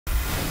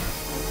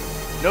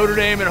Notre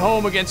Dame at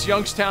home against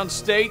Youngstown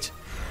State.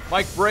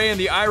 Mike Bray and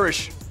the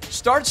Irish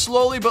start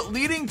slowly but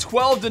leading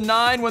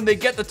 12-9 when they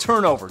get the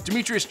turnover.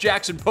 Demetrius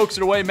Jackson pokes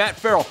it away. Matt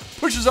Farrell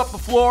pushes up the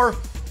floor.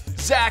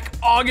 Zach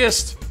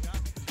August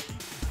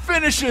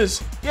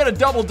finishes. He had a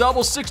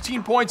double-double,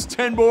 16 points,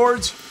 10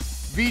 boards.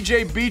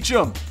 VJ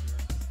Beecham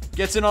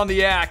gets in on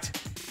the act.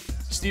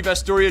 Steve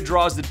Astoria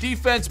draws the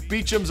defense.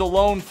 Beecham's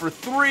alone for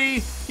 3.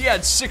 He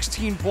had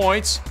 16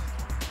 points.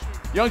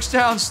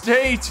 Youngstown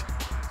State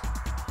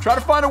try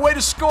to find a way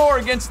to score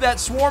against that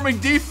swarming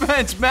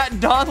defense. Matt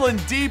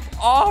Donlin deep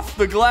off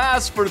the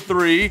glass for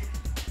 3.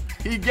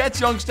 He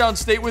gets Youngstown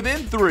State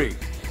within 3.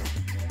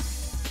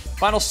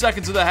 Final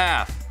seconds of the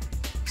half.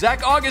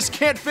 Zach August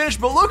can't finish,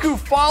 but look who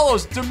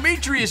follows.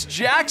 Demetrius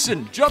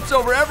Jackson jumps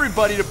over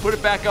everybody to put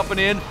it back up and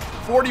in.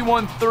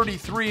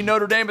 41-33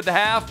 Notre Dame at the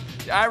half.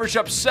 The Irish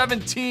up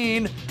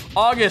 17.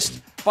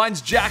 August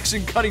finds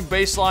Jackson cutting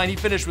baseline. He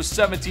finished with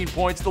 17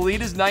 points. The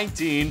lead is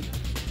 19.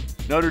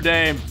 Notre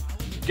Dame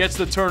gets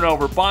the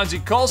turnover.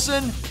 Bonzi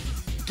Colson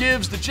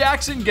gives to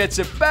Jackson, gets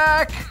it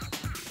back.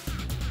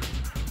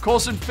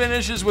 Colson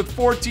finishes with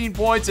 14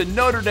 points, and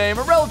Notre Dame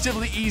a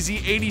relatively easy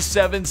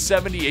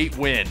 87-78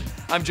 win.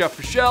 I'm Jeff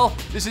Fischel.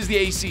 This is the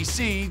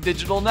ACC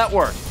Digital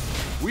Network.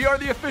 We are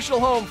the official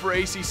home for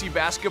ACC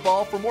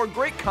basketball. For more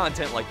great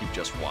content like you've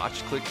just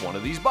watched, click one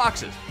of these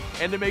boxes.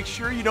 And to make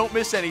sure you don't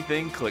miss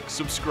anything, click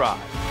subscribe.